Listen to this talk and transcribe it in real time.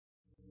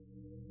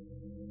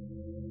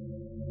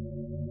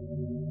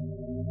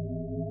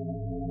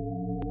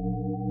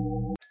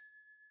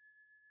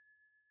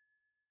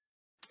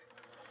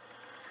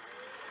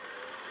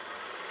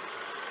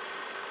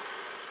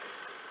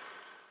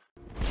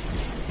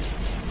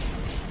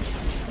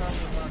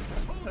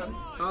episode.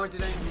 Hello,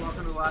 today, and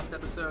welcome to the last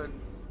episode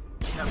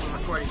that we're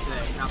recording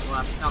today, not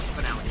the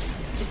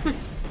finale.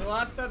 The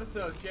last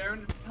episode,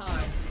 Jaren, it's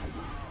time.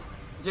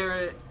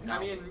 Jared, No. I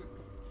mean...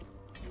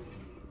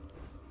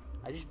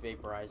 I just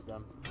vaporized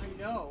them. I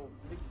know.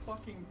 It's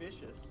fucking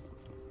vicious.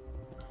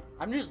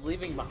 I'm just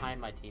leaving behind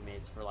my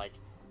teammates for like...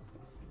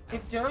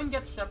 If Jaren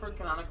gets Shepard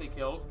canonically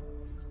killed,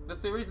 the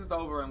series is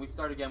over and we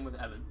start again with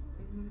Evan.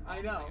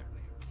 I know.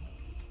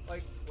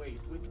 Like, wait,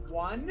 with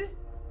one?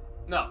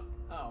 No.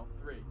 Oh,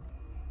 3.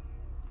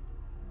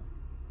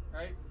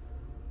 Right?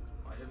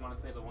 I didn't want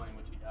to say the one in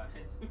which he dies.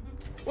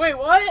 Wait,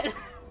 what?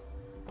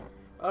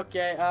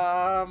 Okay,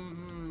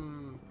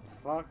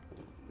 fuck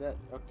that.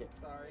 Okay,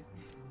 Sorry.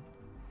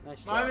 nice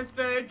My job.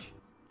 mistake.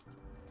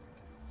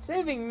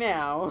 Saving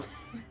now.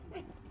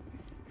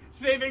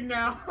 Saving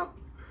now.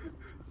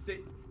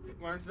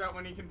 Learns about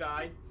when he can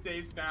die.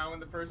 Saves now in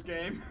the first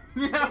game.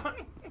 Yeah.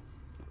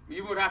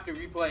 You would have to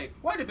replay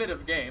quite a bit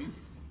of game.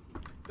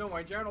 Don't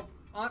worry, Jaren will...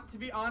 to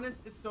be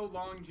honest, it's so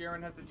long,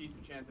 Jaren has a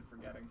decent chance of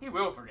forgetting. He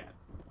will forget.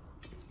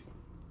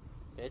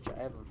 Bitch,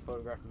 I have a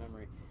photographic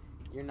memory.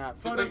 You're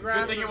not... Good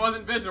thing it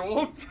wasn't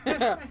visual.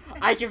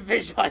 I can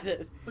visualize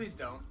it. Please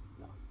don't.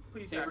 No.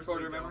 Please Can't actually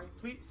record your don't. memory?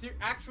 Please,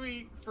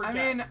 actually forget. I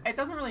mean, it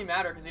doesn't really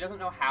matter because he doesn't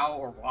know how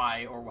or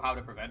why or how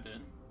to prevent it.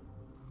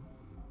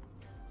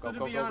 so Go, to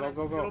go, be go, honest,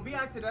 go, go. it'll be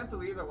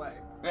accidental either way.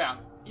 Yeah.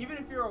 Even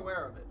if you're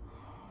aware of it.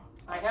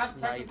 I have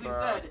technically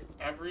Sniper. said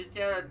every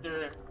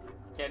character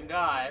can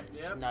die.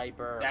 Yep.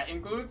 Sniper. That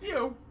includes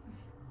you.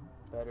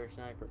 Better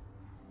sniper.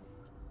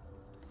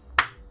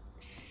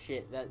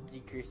 Shit, that You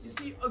decreases.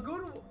 see,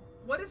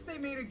 what if they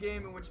made a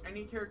game in which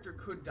any character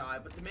could die,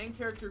 but the main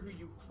character who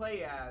you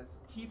play as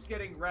keeps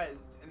getting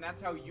rezzed, and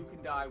that's how you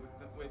can die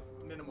with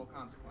minimal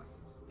consequences,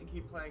 and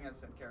keep playing as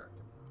said character.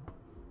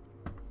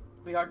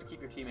 It'd be hard to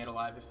keep your teammate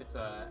alive if it's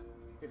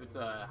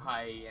a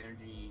high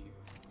energy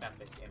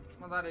fast-paced game.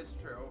 Well, that is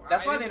true.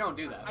 That's why they don't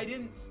do that. I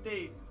didn't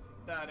state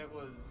that it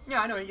was.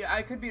 Yeah, I know. Yeah,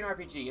 I could be an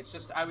RPG. It's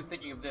just I was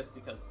thinking of this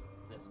because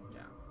this.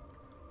 Yeah.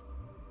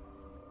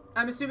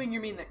 I'm assuming you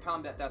mean that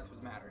combat deaths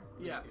was matter.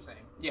 Is Yes. what you're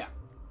saying. Yeah.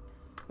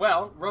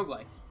 Well,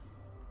 roguelikes.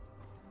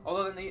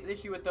 Although then the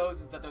issue with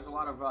those is that there's a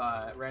lot of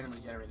randomly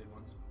generated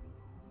ones,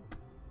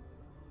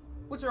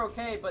 which are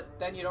okay, but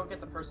then you don't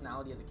get the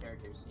personality of the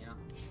characters. You know.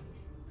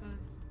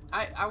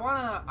 I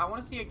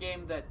wanna see a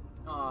game that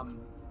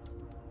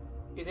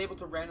is able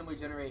to randomly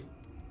generate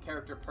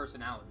character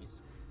personalities.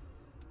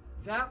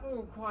 That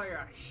will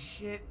require a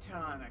shit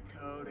ton of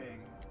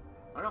coding.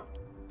 I know.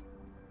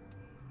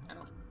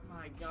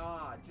 My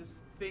God, just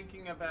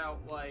thinking about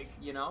like,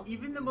 You know.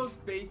 even the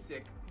most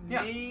basic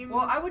Yeah. name.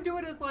 Well, I would do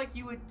it as like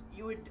you would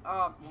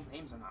well,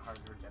 names are not hard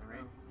to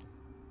generate.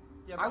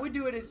 Yeah, I would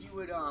do it as you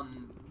would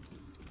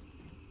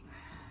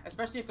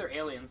especially if they're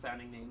alien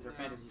sounding names or Yeah.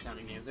 fantasy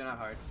sounding names, they're not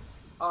hard.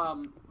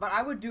 But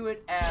I would do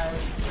it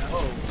as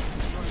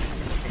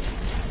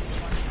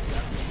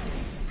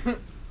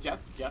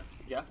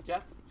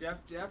Jeff.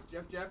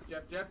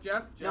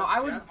 No,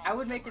 I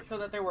would make it so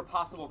that there were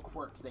possible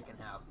quirks they can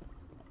have.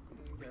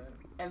 Okay.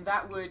 And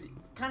that would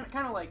kind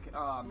of like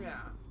Yeah.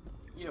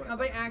 you know How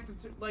they act,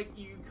 like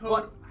you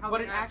code.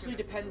 but it actually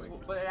depends.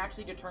 But it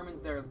actually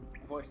determines their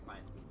voice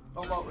lines.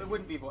 Oh well, it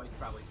wouldn't be voice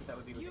probably because that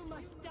would be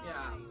ridiculous. Yeah.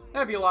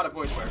 That'd be a lot of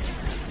voice work.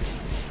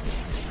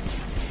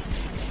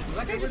 Was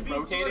that guy It just would be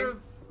rotating? sort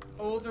of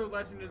older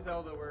Legend of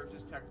Zelda where it's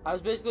just text. I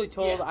was basically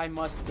told Yeah. I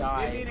must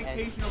die. Maybe an and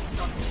occasional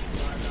chuckle,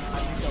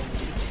 I'm but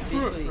just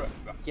basically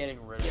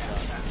getting rid of yeah,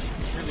 them.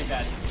 Really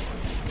bad.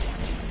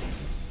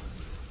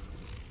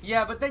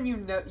 Yeah, but then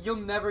you'll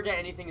never get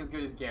anything as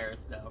good as Garrus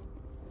though.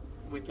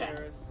 With that,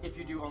 Garrus. if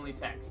you do only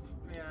text,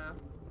 yeah.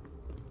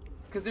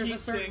 because there's Heat a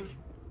certain.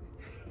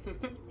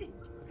 sink.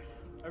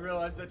 I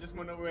realized that just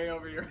went way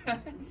over your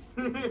head.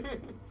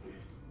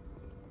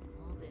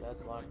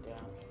 That's locked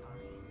down.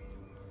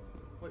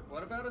 Wait,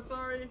 what about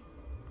Asari?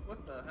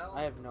 What the hell?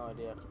 I have no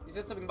idea. You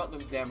said something about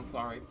those damn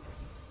sorry.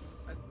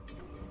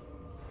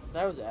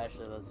 That was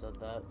Ashley that said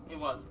that. It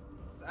was.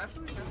 Is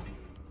Ashley?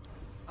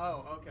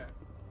 Oh, okay.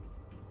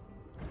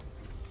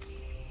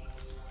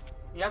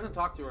 He hasn't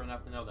talked to her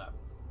enough to know that.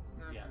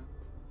 Okay. Yeah.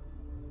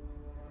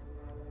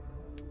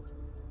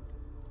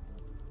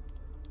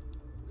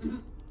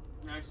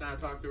 Now he's trying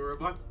to talk to her a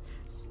bunch.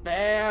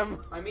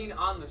 Spam. I mean,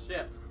 on the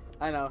ship.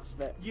 I know.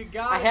 Spam. You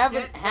got. I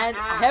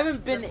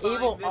haven't been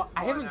able.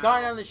 I haven't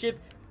gone on the ship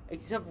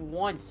except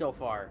once so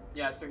far.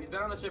 Yeah, so he's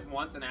been on the ship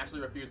once and Ashley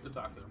refused to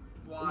talk to him.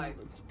 Why?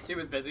 She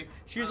was busy.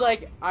 She was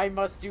like, "I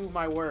must do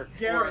my work."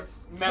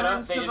 Garrus Meta,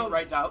 turns they to didn't the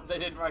write they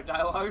didn't write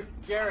dialogue.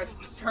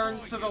 Garrus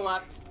turns to the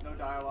left. No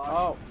dialogue.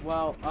 Oh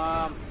well.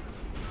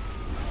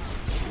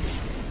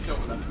 Still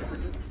with us.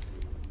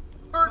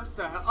 What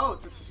the hell? Oh,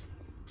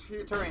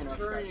 Turian.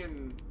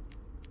 Turian.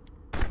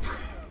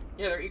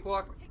 Yeah, they're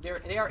equal.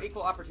 They are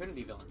equal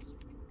opportunity villains.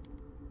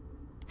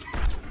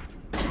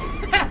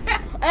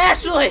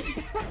 Ashley!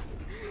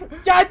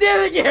 God damn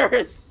it,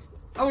 Garrus!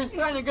 I was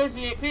trying to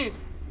negotiate peace.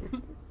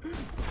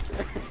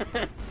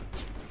 God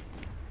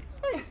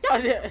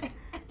damn. Can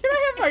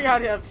I have my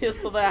goddamn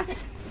pistol back?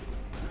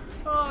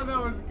 Oh, that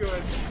was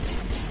good.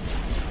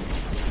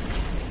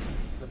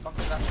 The fuck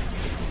was that?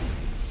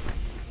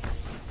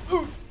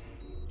 Ooh.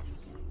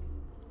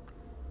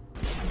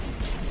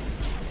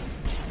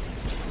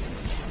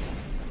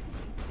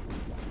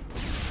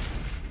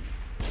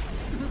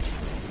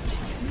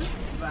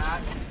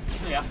 That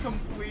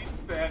complete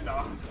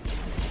standoff.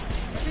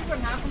 I think what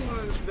happened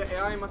was the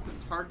AI must have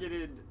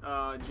targeted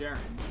Jaren,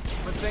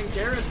 but then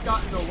Garrus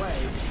got in the way,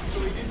 so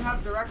he didn't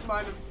have direct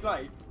line of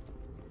sight,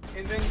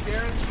 and then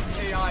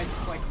Garrus' AI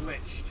just like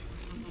glitched.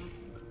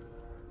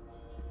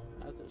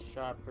 That's a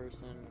shot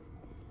person.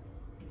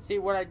 See,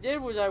 what I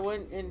did was I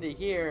went into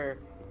here.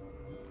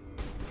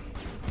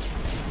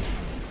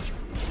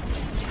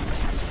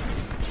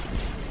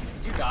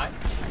 Did you die?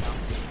 No.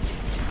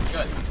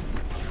 Good.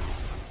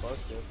 Close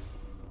to.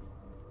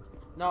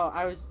 No,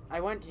 I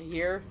went to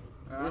here.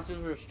 This was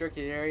a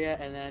restricted area,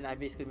 and then I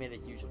basically made a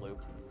huge loop.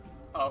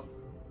 Oh.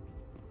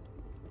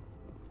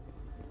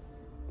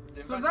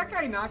 So is that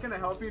guy not gonna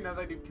help you now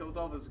that you've killed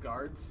all those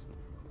guards?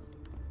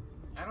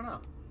 I don't know.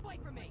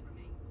 Fight for me.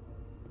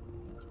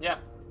 Yeah.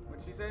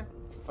 What'd she say?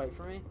 Fight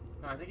for me?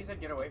 No, I think he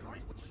said get away from me.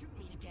 Guards would shoot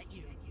me to get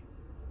you.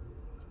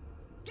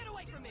 Get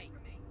away from me.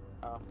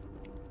 Oh.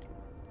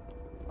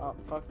 Oh,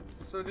 fuck.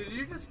 So did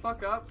you just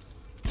fuck up?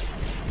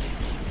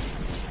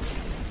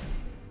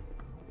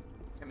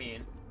 I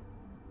mean,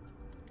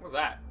 what was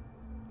that?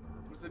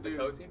 What's it The do?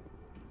 Tosi?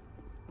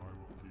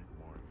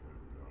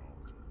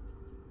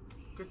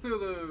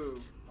 Cthulhu.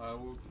 I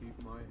will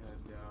keep my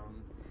head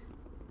down.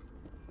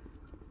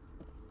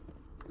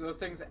 Those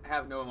things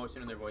have no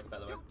emotion in their voice, by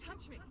the way. Don't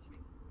touch me.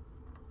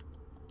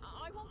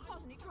 I won't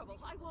cause any trouble.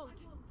 I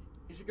won't.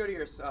 You should go to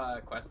your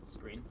quest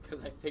screen,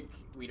 because I think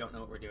we don't know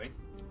what we're doing.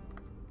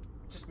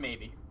 Just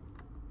maybe.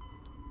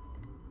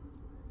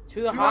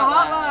 To the To hot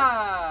Hot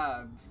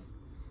labs. Labs.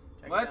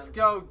 Check it Let's out.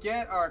 go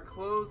get our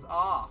clothes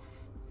off.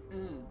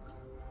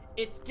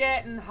 It's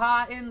getting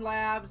hot in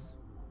labs.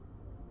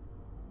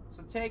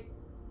 So take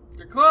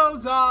Your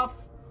clothes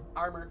off.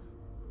 armor.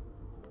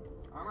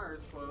 Armor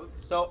is clothes.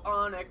 So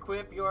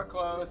unequip your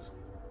clothes.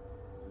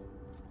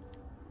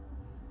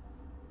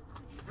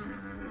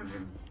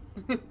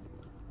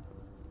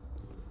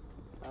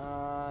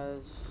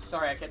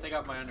 Sorry, I can't take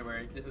off my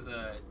underwear. This is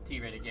a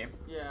T-rated game.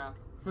 Yeah.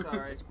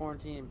 Sorry. It's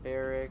quarantine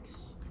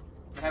barracks.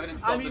 I haven't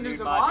installed I mean, the there's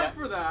nude a mod mod yet.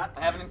 for that.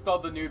 I haven't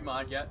installed the nude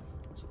mod yet.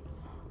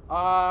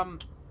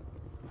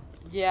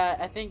 Yeah,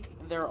 I think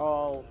they're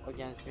all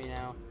against me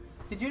now.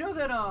 Did you know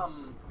that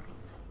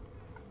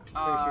Pretty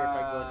sure if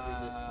I go through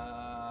this.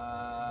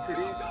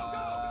 Titties.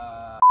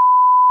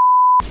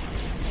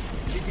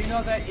 Did you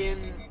know that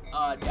in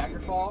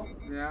Daggerfall,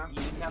 Yeah. you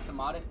didn't have to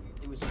mod it?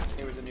 It was just,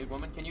 there was a nude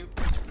woman. Can you,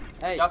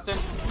 Hey, Justin?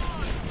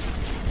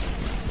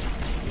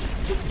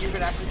 You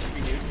could actually just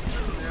be nude.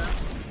 Yeah.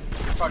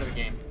 It's part of the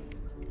game.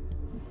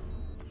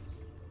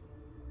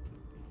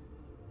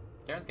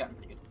 Garen's gotten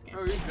pretty good at this game.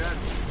 Oh, he's dead.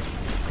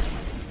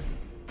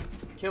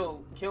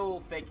 Kill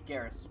fake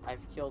Garrus.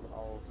 I've killed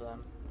all of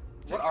them.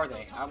 What are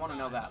they? I want to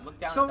know that. Look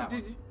down So at that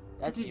did one.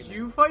 That's did human.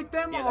 you fight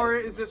them, Yeah, or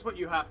that's- is this what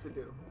you have to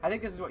do? I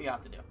think this is what you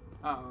have to do.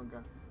 Oh, okay.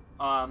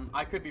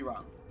 I could be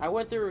wrong. I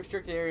went through a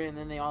restricted area and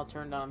then they all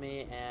turned on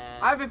me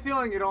and I have a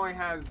feeling it only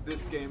has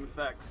this game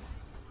effects.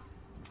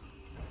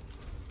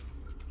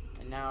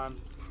 and now I'm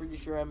pretty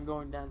sure I'm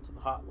going down to the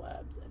hot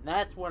labs and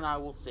that's when I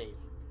will save.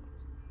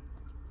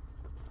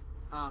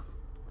 Huh.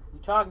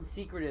 You're talking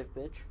secretive,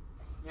 bitch.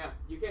 Yeah,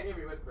 you can't hear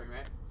me whispering,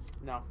 right?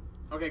 No.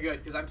 Okay,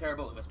 good, because I'm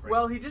terrible at whispering.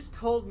 Well, he just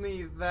told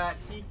me that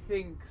he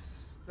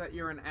thinks that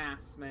you're an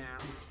ass man.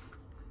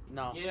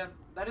 No. yeah,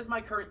 that is my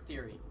current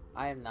theory.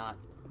 I am not.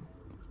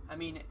 I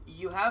mean,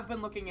 you have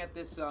been looking at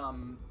this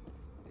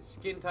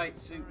skin-tight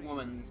suit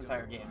woman this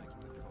entire game.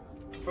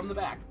 From the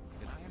back.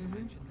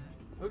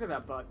 Look at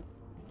that butt.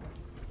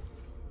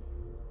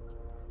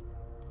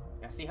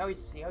 Yeah, see how he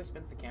spins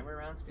the camera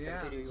around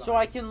specifically to you? So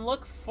I can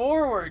look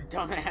forward,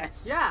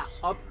 dumbass. Yeah,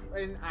 up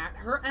and at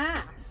her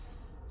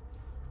ass.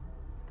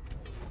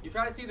 You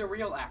try to see the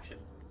real action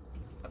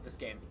of this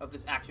game, of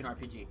this action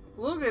RPG.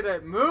 Look at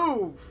it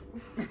move.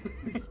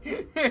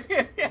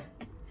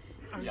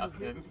 I Yes,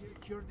 will help dude. to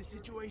secure the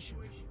situation.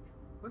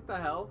 What the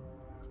hell?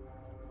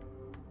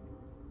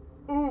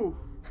 Ooh.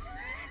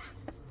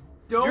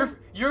 Don't.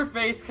 Your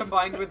face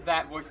combined with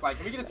that voice line.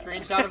 Can we get a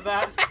screenshot of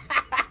that?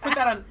 Put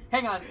that on.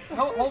 Hang on.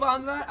 Hold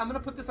on to that. I'm gonna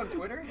put this on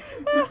Twitter.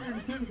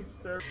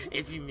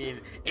 If you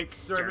mean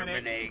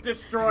Exterminate.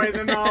 Destroy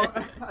the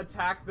knowledge.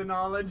 Attack the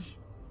knowledge.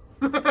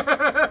 Good.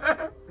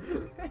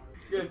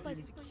 If by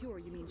secure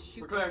you mean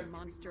shoot clear. the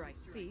monster I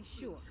see,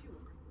 sure.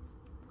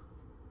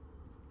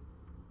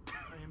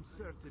 I am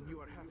certain you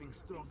are having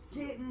strong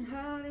Getting feelings.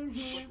 hot in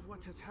here. But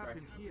what has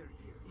happened here,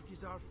 it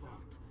is our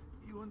fault.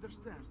 You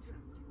understand?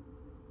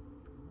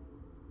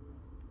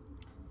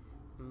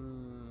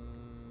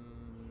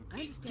 I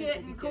understand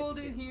Getting what you cold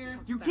did, in Sid. here. Tough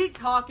You facts. keep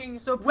talking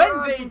So when put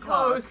on they some talk.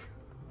 clothes.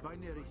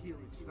 Binary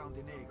Helix found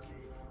an egg.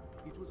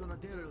 It was on a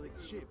derelict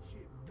ship,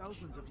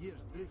 thousands of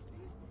years drifting.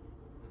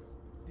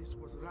 This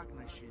was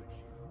Rachna's ship.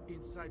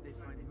 Inside they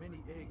find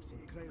many eggs in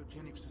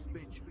cryogenic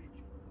suspension.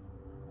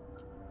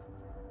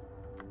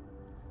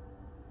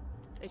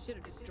 They should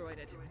have destroyed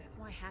it.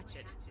 Why hatch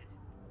it?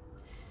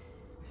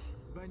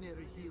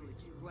 Binary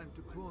Helix plan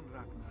to clone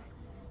Ragnar,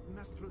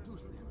 mass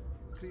produce them,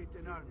 create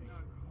an army.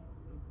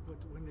 But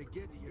when they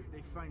get here,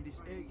 they find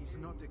this egg is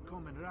not a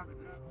common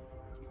Ragnar.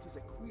 It is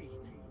a queen.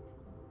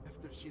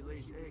 After she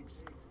lays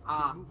eggs,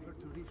 they move her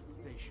to Rift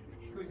Station.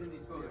 Who's in these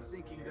They are photos?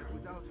 thinking that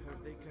without her,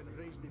 they can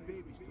raise the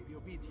babies to be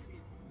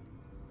obedient.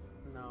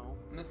 No.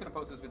 I'm just gonna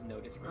post this with no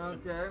description.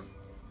 Okay.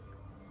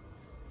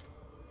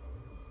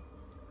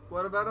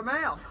 What about a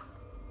male?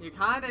 You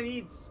kind of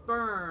need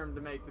sperm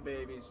to make the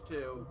babies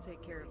too. We'll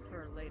take care of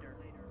her later.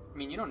 I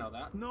mean, you don't know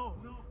that. No,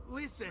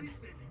 listen.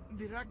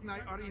 The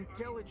Ragnar are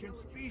intelligent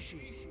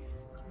species.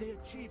 They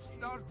achieve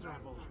star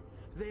travel.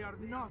 They are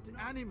not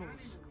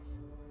animals.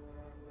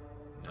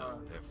 No,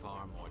 they're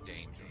far more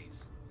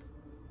dangerous.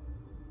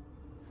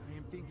 I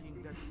am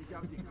thinking that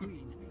without the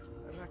queen,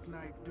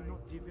 Ragnar do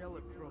not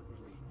develop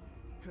properly.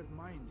 Her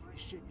mind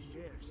is shaping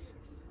theirs.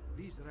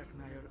 These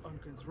Ragnar are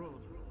uncontrollable.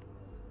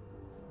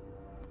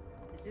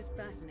 This is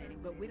fascinating,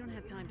 but we don't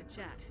have time to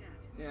chat.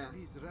 Yeah.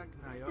 These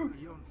Ragnar are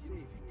beyond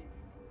saving.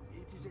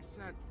 It is a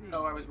sad thing.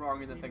 Oh, I was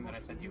wrong in the They thing that I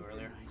must sent be you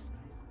earlier. euthanized.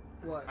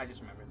 What? I just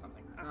remembered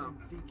something. I am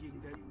thinking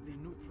that the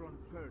neutron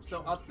purge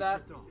So must up be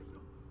that? set off.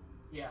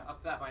 Yeah,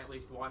 up that by at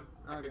least one.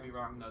 I could Okay. be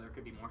wrong, though. There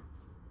could be more.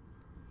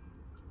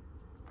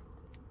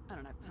 I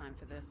don't have time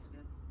for this.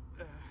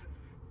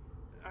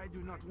 I do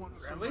not want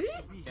so Really?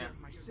 much to be here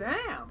Yeah. myself.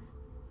 Damn.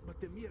 But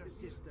the Mira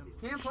system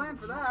Can't should plan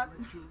for not that.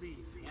 let you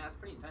leave. Yeah, it's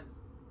pretty intense.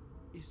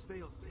 Is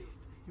fail-safe.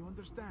 You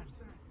understand?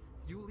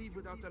 You leave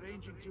without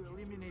arranging to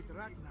eliminate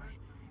Ragnar.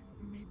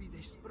 Maybe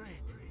they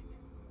spread.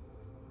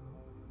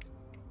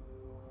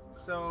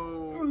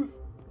 So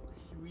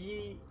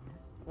we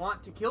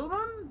want to kill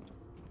them?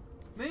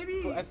 Maybe.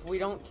 If we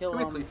don't kill Can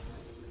we them, please finish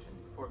this mission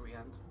before we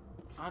end?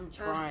 I'm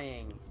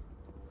trying.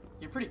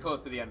 You're pretty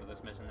close to the end of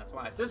this mission. That's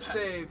why I said Just that.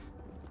 save.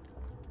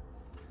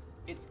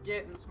 It's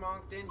getting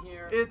smonked in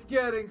here. It's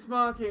getting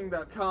smocking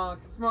the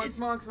conch. Smonk, It's-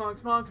 smonk, smonk,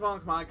 smonk,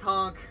 smonk, my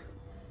conch.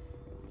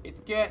 It's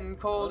getting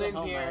cold Where in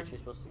the hell am I here. actually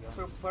supposed to go?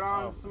 So put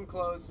on Oh. some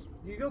clothes.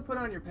 You go put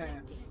on your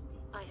pants.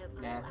 I have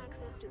full Nah.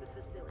 access to the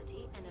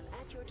facility and am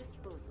at your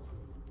disposal.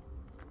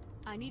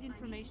 I need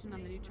information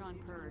on the neutron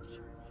purge.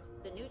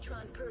 The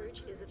Neutron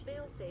Purge is a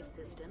fail-safe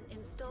system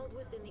installed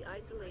within the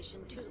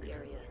Isolation 2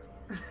 area.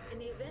 In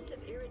the event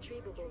of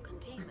irretrievable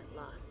containment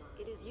loss,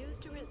 it is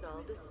used to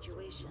resolve the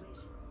situation.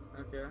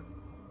 Okay.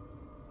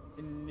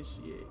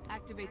 Initiate.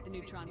 Activate the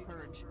neutron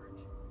purge.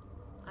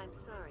 I'm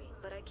sorry,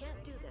 but I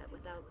can't do that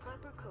without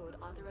proper code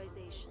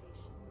authorization.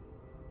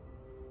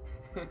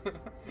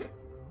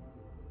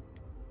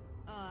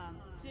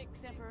 Six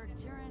Separate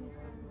Tyrann.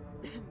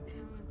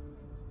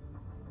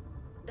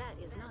 That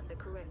is not the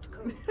correct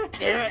code.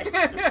 Damn it!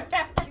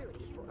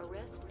 Security for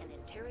arrest and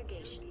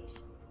interrogation.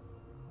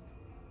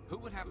 Who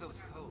would have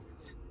those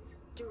codes?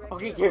 Director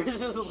Okay, of yours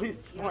is Operations, at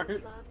least smart.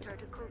 Yaroslav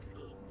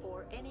Tartakovsky,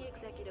 or any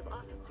executive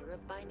officer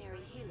of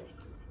Binary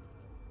Helix.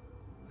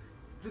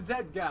 The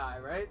dead guy,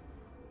 right?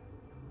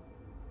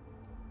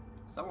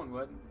 Someone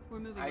would. We're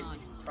moving I on.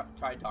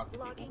 try to talk to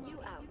Logging people. you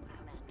out,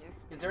 Commander.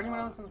 Is there anyone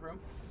else in this room?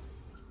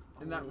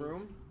 In that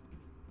room?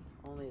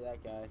 Only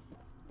that guy.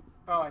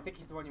 Oh, I think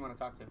he's the one you want to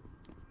talk to.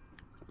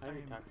 I I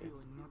can am talk to.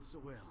 feeling not so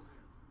well.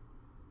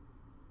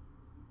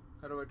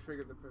 How do I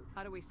trigger the purge?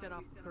 How do we set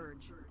off the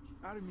purge?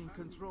 Arming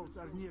controls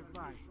are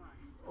nearby.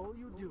 All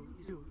you do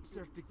is to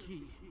insert the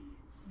key.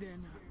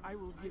 Then I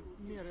will give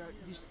Mira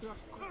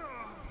destruct.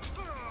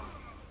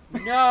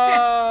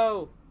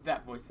 No!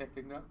 That voice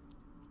acting though.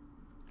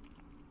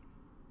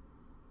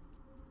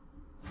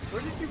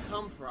 Where did you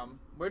come from?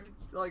 Where did,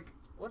 like,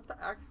 what the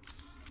act?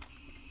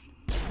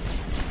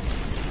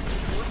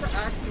 What the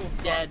actual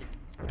fuck? Dead.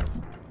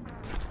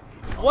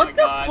 Oh What my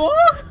the God.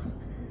 fuck?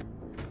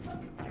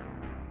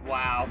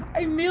 Wow.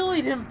 I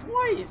meleeed him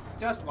twice.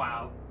 Just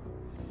wow.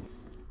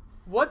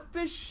 What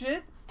the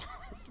shit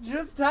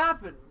just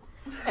happened?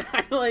 And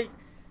I like.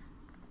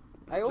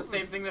 I The opened.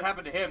 same thing that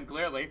happened to him,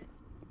 clearly.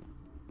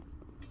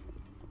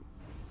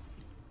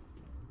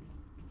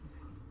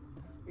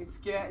 It's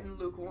getting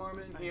lukewarm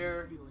in I am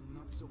here. feeling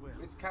not so well.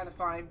 It's kind of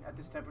fine at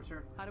this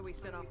temperature. How do we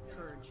set off the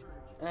purge?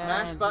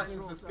 Mash And buttons to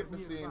Controls skip are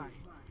the scene. nearby.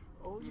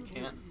 All you,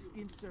 can't. do is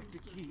insert the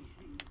key.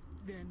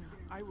 Then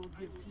I will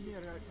give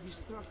Mira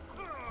destruct.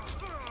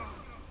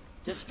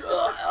 just.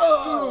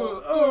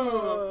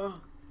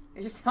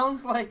 It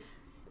sounds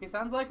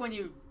like when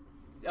you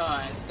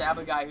stab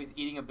a guy who's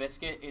eating a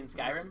biscuit in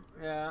Skyrim.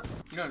 Yeah,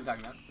 You know what I'm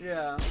talking about.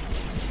 yeah.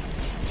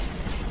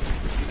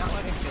 Do not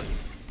let him kill you.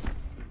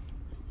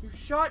 You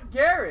shot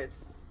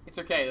Garrus. It's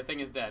okay. The thing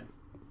is dead.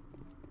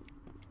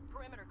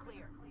 Perimeter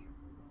clear.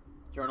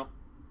 Journal.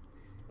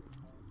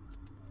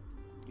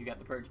 You got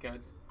the purge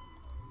codes.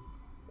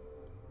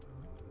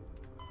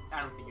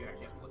 I don't think you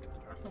actually have to look at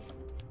the journal.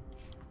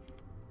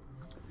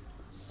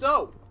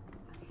 So,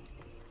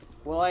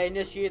 Will I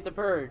initiate the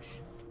purge?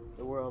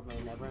 The world may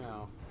never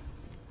know.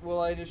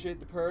 will I initiate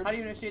the purge? How do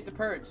you initiate the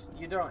purge?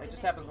 You don't. It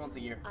just happens once a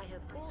year. I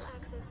have full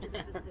access to the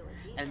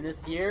facility And am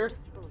this at your year,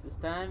 disposal. this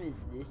time is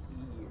this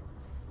year.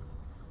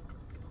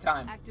 It's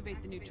time.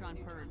 Activate the neutron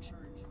purge.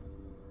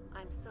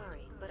 I'm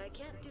sorry, but I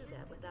can't do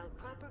that without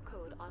proper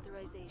code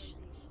authorization.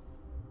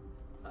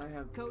 I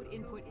have Code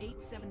input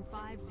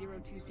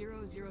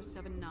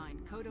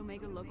 875020079. Code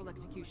Omega local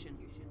execution.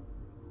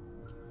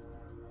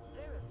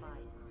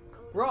 Verified.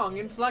 Code Wrong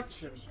Omega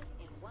inflection. execution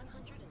in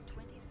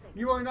 120 seconds.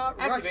 You are not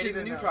Activating Russian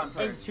the enough. neutron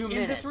purge. In 2 In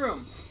minutes. this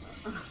room.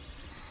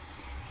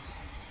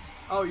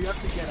 Oh, you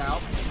have to get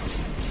out.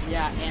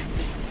 Yeah, and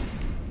this is...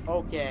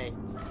 Okay.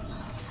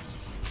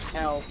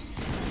 Help.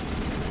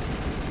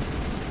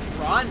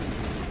 Run.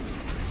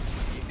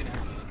 You can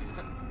actually do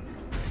that.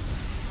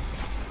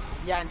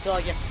 Yeah, until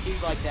I get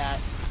fatigued like that.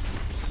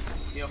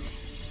 Deal.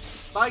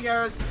 Bye,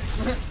 Garrus.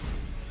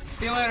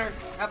 See you later.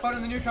 Have fun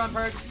in the neutron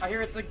purge. I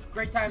hear it's a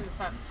great time this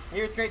time. I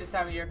hear it's great this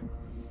time of year.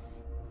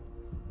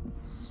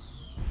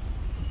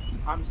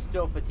 I'm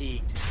still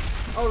fatigued.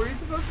 Oh, were you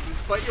supposed to just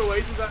fight your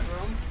way through that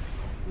room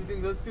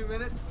using those 2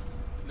 minutes?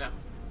 No.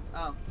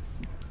 Oh.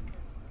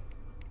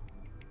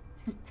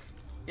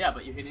 Yeah,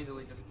 but you can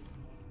easily just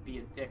be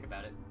a dick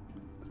about it.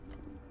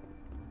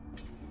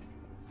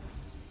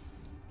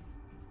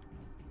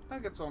 I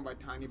get thrown by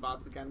tiny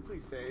bots again.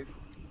 Please save.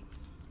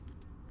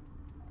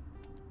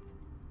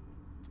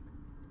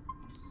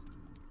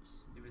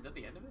 Was that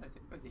the end of it? I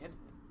think that was the end of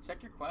it.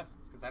 Check your quests,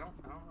 because I don't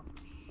know.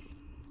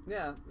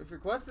 Yeah, if your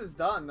quest is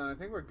done, then I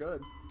think we're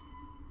good.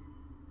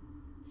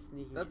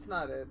 Sneaking. That's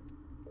not it.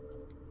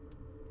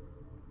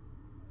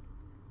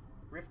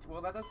 Rift,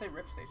 well that does say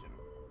Rift Station.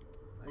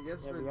 I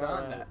guess Yeah, we're we are. What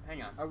done. is that?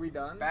 Hang on. Are we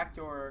done?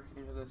 Backdoor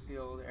into the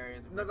sealed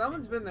areas of No, Rift that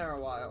one's Station. been there a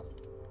while.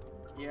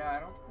 Yeah, I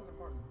don't think that's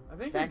important. I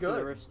think Back we're to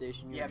good. the Rift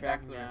Station. You're Yeah,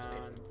 back to tracking the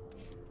Rift down.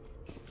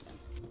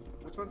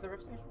 Which one's the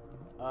Rift Station?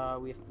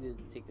 We have to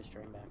take this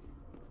train back.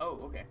 Oh,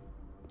 okay.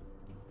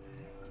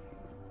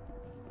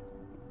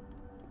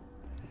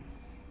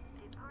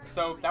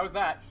 So, that was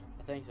that.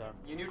 I think so.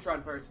 You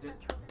neutron purged it.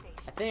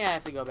 I think I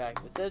have to go back.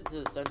 It said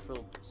to the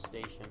central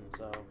station,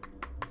 so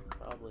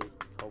probably,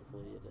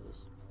 hopefully it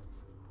is.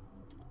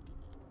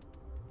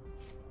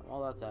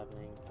 While that's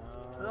happening,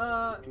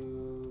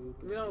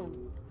 You know,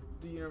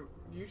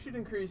 you should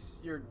increase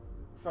your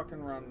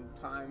fucking run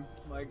time,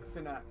 like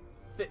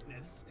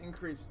fitness.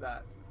 Increase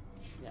that.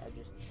 yeah, I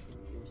just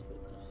increased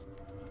fitness.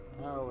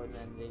 Oh, and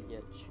then they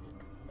get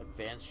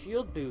advanced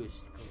shield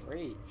boost.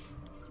 Great.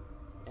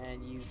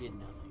 And you did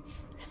nothing.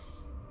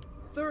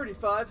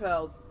 35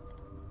 health.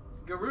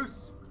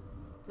 Garus.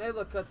 Hey,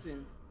 look,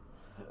 cutscene.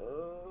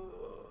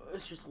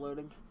 It's just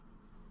loading.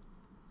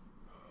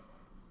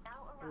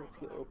 Let's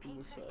get open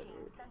the side.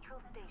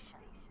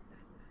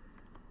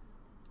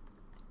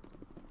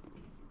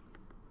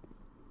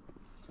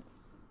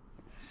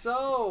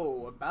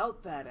 So,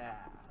 about that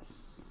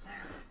ass.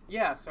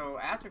 Yeah, so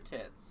ass or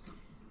tits?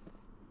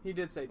 He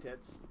did say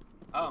tits.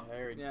 Oh.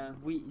 Yeah.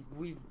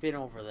 We've been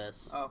over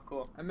this. Oh,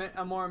 cool.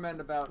 I more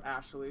meant about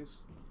Ashley's.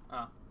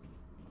 Oh.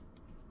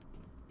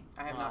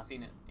 I have Wow. not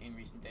seen it in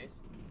recent days.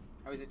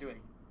 How is it doing?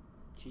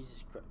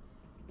 Jesus Christ.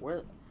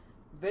 Where?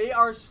 They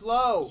are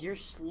slow. You're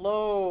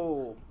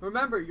slow.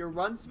 Remember, your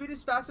run speed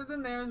is faster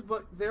than theirs,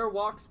 but their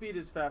walk speed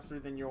is faster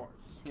than yours.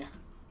 Yeah,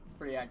 it's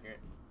pretty accurate.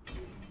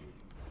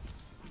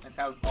 That's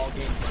how all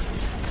games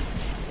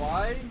work.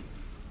 Why?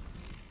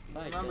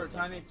 Like Remember, that.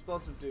 tiny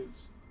explosive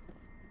dudes.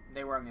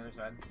 They were on the other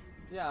side.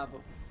 Yeah,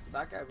 but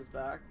that guy was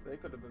back. They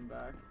could have been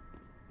back.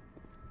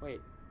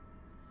 Wait.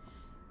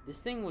 This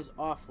thing was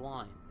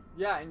offline.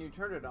 Yeah, and you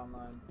turned it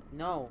online.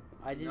 No,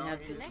 I didn't No, have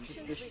he to. didn't.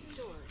 Connections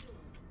restored.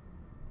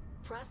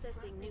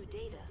 Processing new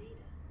data.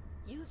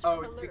 User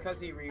Oh, it's alert. because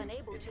he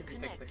unable it's to because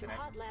he fixed connect the to connect.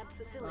 hot lab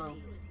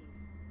facilities.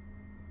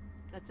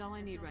 That's all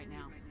I need right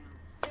now.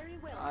 Very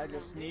well. I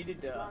just Commander.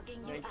 needed to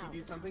Logging make you do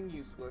out. something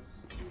useless.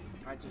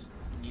 I just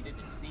needed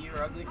to see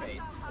your ugly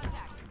face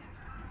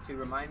to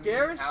remind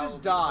Garrus me how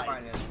just beautiful died.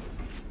 mine is.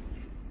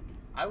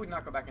 I would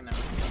not go back in that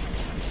room.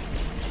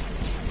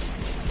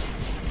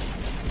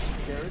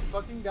 Garrus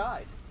fucking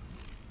died.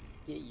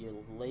 Get your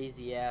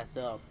lazy ass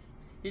up.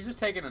 He's just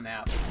taking a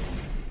nap.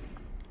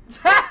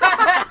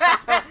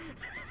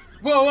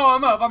 Whoa,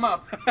 I'm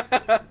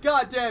up.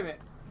 God damn it.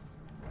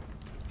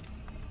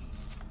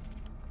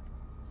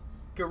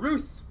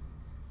 Garus.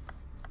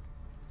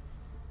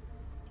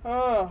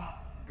 Oh.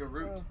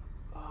 Garut.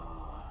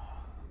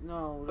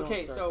 No. Don't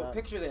Okay, start so that.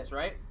 picture this,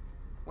 right?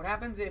 What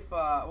happens if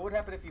what would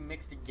happen if you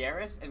mixed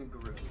Garrus and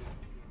Garut?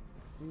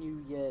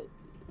 You get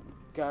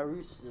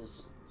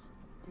Garus's.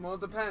 Well,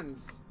 it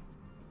depends.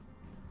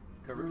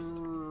 Garus.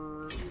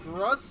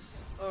 Grus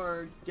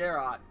or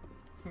Garrot?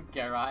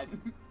 Garrot.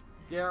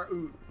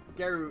 Garut.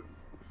 Garut.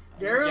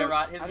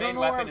 Garrot. His I main don't know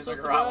where weapon I'm is a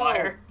supposed to garrote go.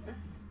 wire.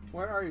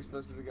 Where are you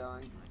supposed to be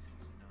going?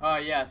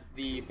 Yes,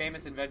 the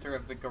famous inventor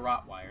of the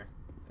garrote wire.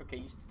 Okay,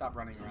 you should stop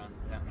running around.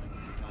 That way.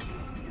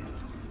 You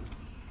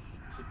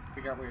should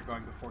figure out where you're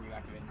going before you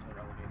activate another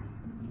elevator.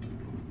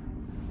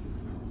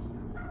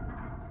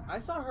 I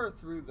saw her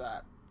through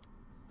that.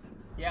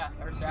 Yeah,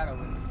 her shadow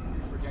was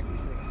projected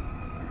through it.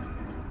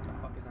 What the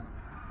fuck is that?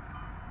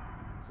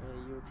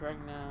 You were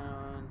tracking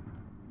down.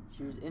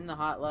 She was in the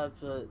hot lab,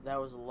 so that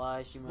was a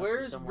lie. She must be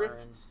Where's somewhere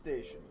Rift in.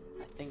 Station?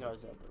 I think I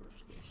was at the Rift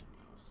Station.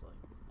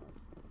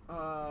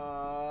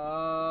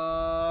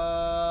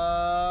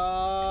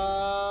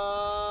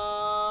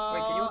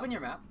 Wait, can you open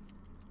your map?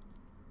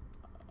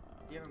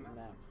 Do you have a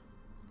map?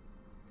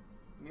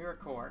 Mirror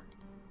core.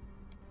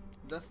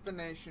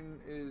 Destination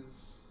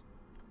is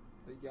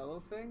the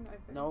yellow thing, I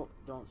think. No,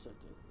 don't set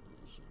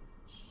destination.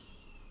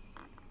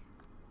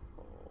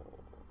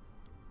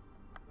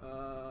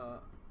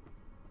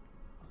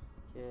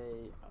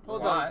 Okay.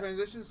 Hold What? on.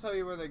 Transitions tell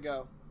you where they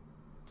go.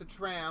 To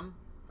tram.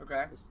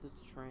 Okay. It's the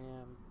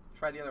tram.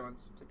 Try the other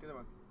ones. Take the other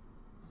one.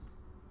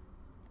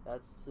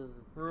 That's to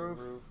the Roof.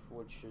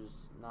 which is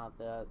not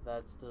that.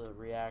 That's the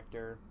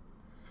reactor.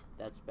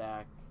 That's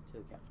back to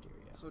the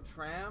cafeteria. So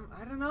tram?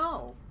 I don't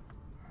know.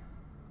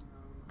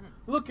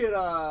 Look at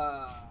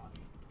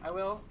I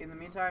will. In the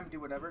meantime, do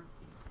whatever.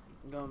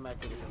 I'm going back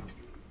to the room.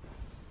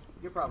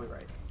 You're probably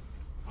right.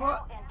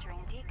 Now entering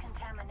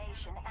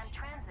decontamination and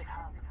transit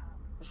hub.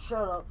 Shut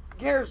up.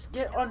 Garrus,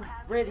 get on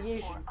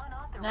radiation.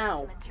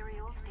 Now.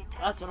 Materials detected.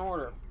 That's an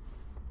order.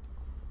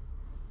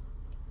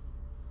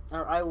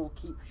 Or I will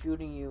keep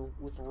shooting you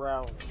with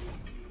rounds.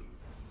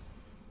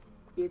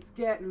 It's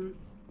getting.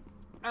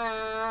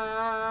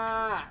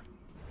 Ah!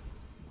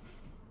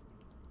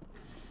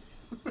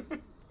 What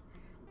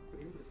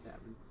just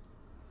happened?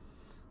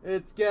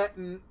 it's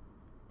getting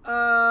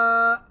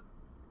I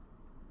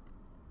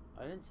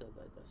didn't set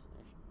that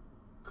destination.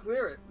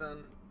 clear it then.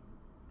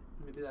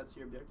 Maybe that's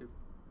your objective.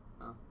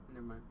 Oh,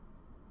 never mind.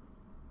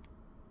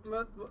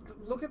 But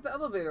look at the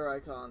elevator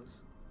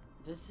icons.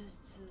 This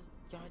is to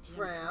the goddamn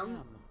Tram.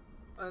 tram.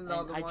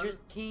 Another And one. I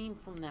just came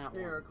from that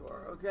Mirror one.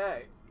 core.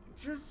 Okay.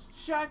 Just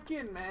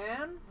checking,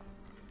 man.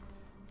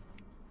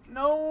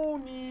 No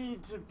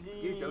need to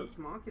be Dude, don't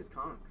smock his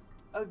conch.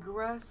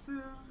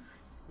 aggressive.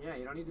 Yeah,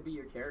 you don't need to be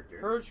your character.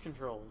 Purge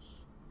controls.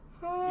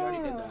 You already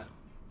did that.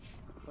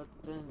 But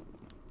then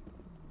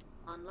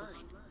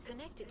Online.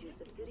 Connected to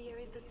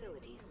subsidiary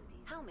facilities.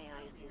 How may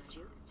I assist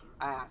you?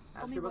 Ass.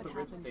 Tell Ask me her about what the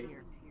rift happened state.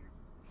 here.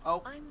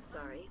 Oh. I'm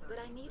sorry, but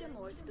I need a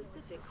more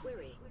specific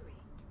query.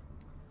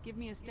 Give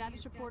me a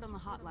status report on the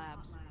hot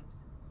labs.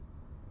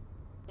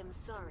 I'm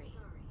sorry.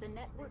 The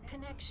network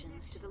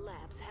connections to the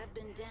labs have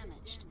been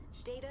damaged.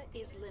 Data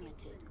is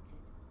limited.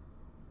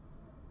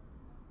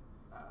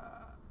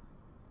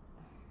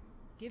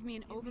 Give me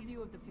an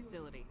overview of the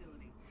facility.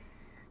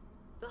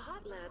 The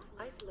hot labs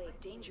isolate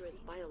dangerous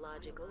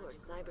biological or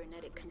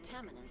cybernetic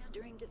contaminants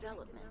during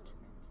development.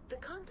 The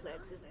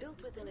complex is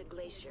built within a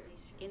glacier.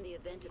 In the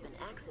event of an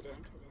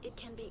accident, it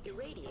can be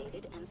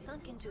irradiated and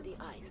sunk into the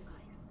ice.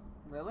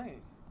 Really?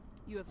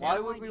 You have Why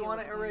no would we idea want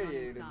what's it going on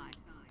irradiated? inside.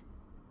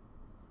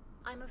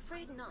 I'm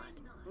afraid not.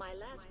 My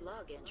last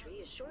log entry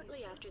is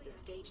shortly after the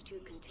Stage 2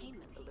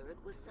 containment alert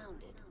was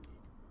sounded.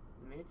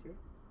 Nature.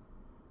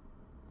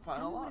 Tell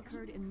Final me what logs.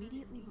 occurred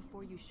immediately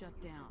before you shut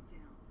down.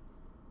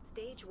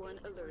 Stage 1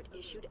 alert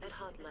issued at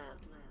Hot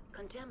Labs.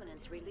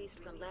 Contaminants released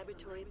from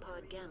Laboratory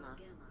Pod Gamma.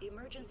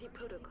 Emergency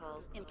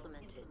protocols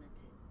implemented.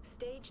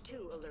 Stage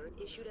 2 alert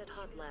issued at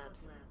Hot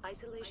Labs.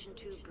 Isolation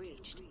 2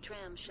 breached.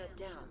 Tram shut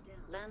down.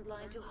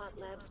 Landline to Hot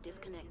Labs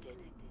disconnected.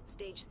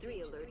 Stage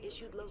 3 alert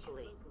issued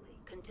locally.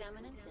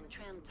 Contaminants in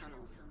tram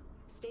tunnels.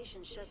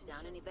 Station shut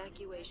down and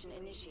evacuation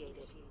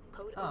initiated.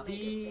 Code Omega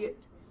The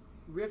sent.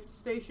 rift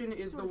station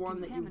is Sort the of one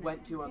that you contaminants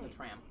went to on the escape.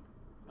 tram.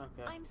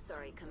 okay. I'm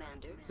sorry,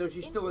 Commander. So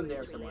she's still in there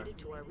Inquiries somewhere. related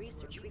to our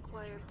research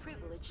require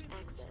privileged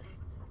access.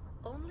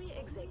 Only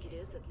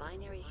executives of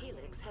Binary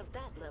Helix have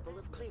that level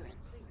of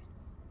clearance.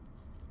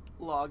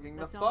 Logging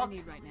That's the all I fuck.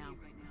 need right now.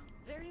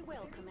 Very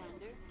well,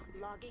 Commander.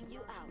 Logging you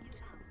out.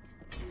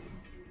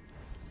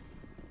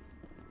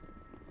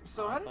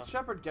 So how did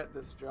Shepard get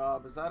this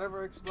job? Is that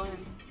ever explained?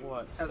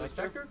 What? As a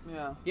Spectre? Spectre?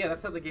 Yeah. Yeah,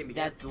 that's how the game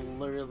began. That's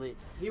literally.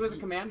 He was a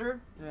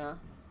commander, Yeah.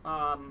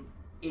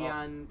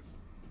 and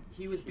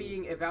he was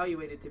being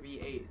evaluated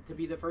to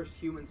be the first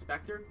human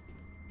Spectre.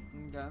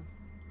 Okay.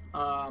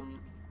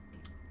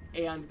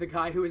 And the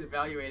guy who was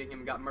evaluating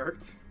him got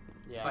murked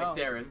Yeah. by Oh.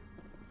 Saren.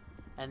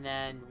 And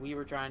then we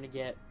were trying to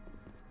get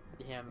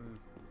him,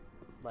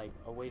 like,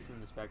 away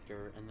from the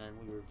Spectre, and then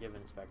we were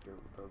given Spectre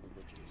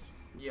privileges.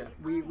 Yeah,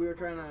 we were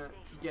trying to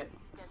get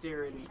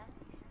Saren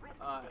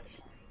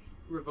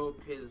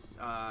revoke his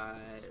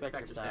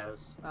Spectre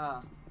status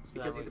Ah. So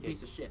because that he's a way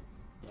piece of shit.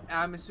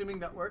 I'm assuming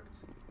that worked.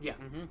 Yeah,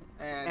 Mm-hmm.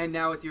 and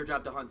now it's your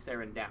job to hunt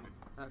Saren down.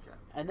 Okay.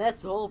 And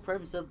that's the whole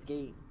purpose of the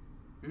game.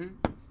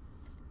 Mm-hmm.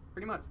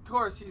 Pretty much. Of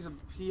course,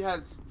 he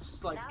has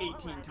like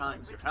 18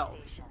 times your health.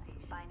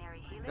 Binary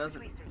Helix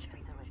Doesn't. Research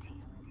Facility.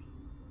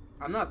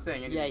 I'm not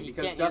saying anything Yeah, he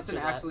because can't Justin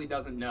answer that. actually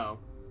doesn't know.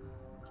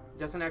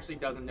 Justin actually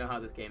doesn't know how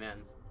this game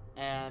ends.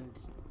 And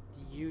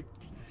you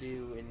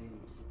do, and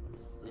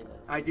yeah.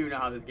 I do know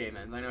how this game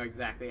ends. I know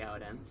exactly how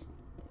it ends.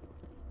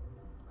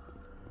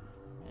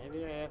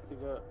 Maybe I have to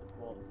go.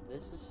 Well,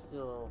 this is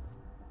still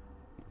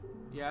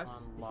Yes.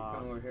 unlocked.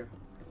 Come over here.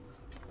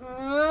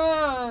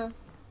 Ah.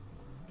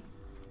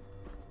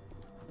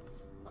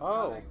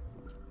 Oh,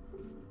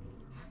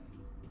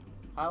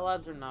 high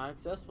labs are not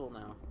accessible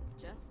now.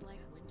 Just like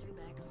winter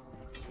back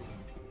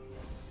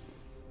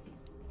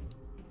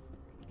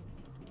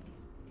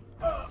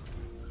home.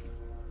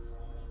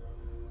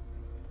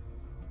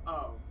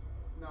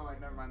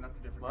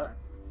 What?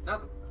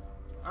 Nothing.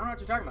 I don't know what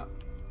you're talking about.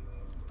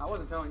 I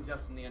wasn't telling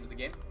Justin the end of the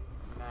game.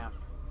 Map.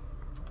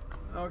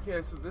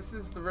 Okay, so this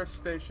is the Rift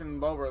Station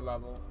lower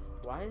level.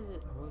 Why does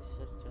it always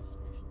set a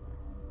destination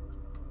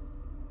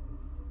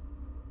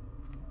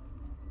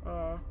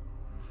there?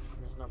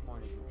 There's no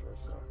point of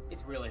interest, so.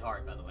 It's really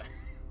hard, by the way.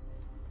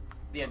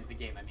 The end of the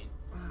game, I mean.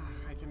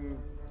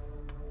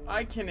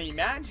 I can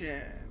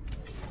imagine.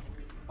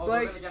 Although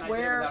Like, then again, I did it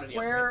without any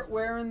upgrades.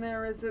 where in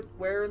there is it?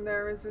 Where in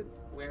there is it?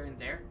 Where in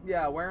there?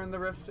 Yeah, where in the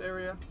Rift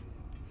area?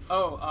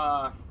 Oh,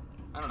 I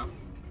don't know.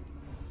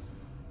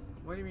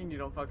 What do you mean you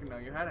don't fucking know?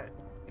 You had it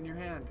in your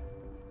hand.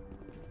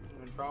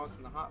 Neutralis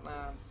in the hot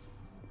labs.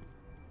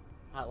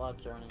 Hot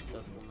labs are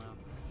inaccessible now.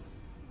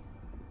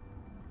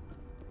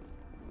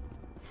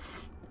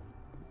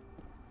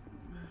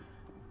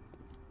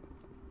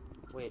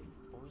 Wait,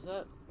 what was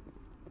that?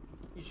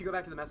 You should go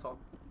back to the mess hall.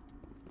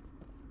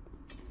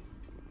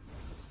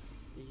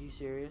 Are you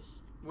serious?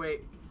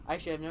 Wait,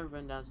 Actually, I've never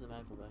been down to the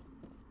medical bay.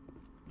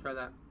 try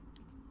that.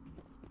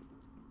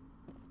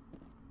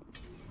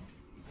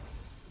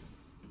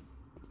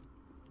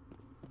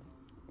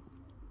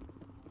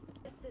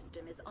 This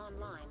system is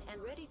online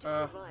and ready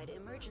to provide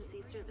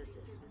emergency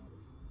services.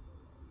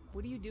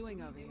 What are you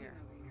doing over here?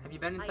 Have you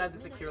been I inside the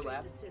secure administrate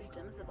lab? the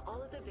systems of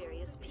all of the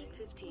various Peak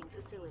 15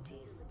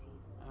 facilities.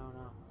 I don't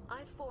know.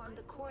 I formed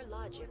the core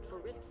logic for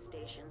Rift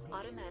Station's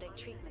automatic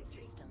treatment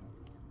system.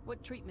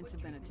 What treatments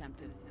have been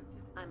attempted?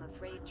 I'm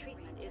afraid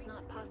treatment is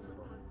not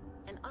possible.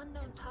 An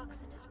unknown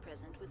toxin is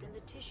present within the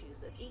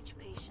tissues of each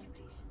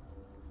patient.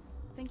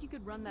 Think you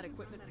could run that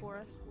equipment for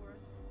us?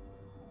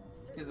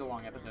 This is a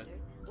long episode.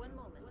 Commander, 1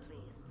 moment,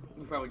 please.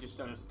 You probably just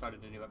started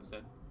a new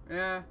episode.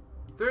 Yeah.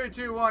 3,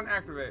 2, 1,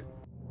 activate.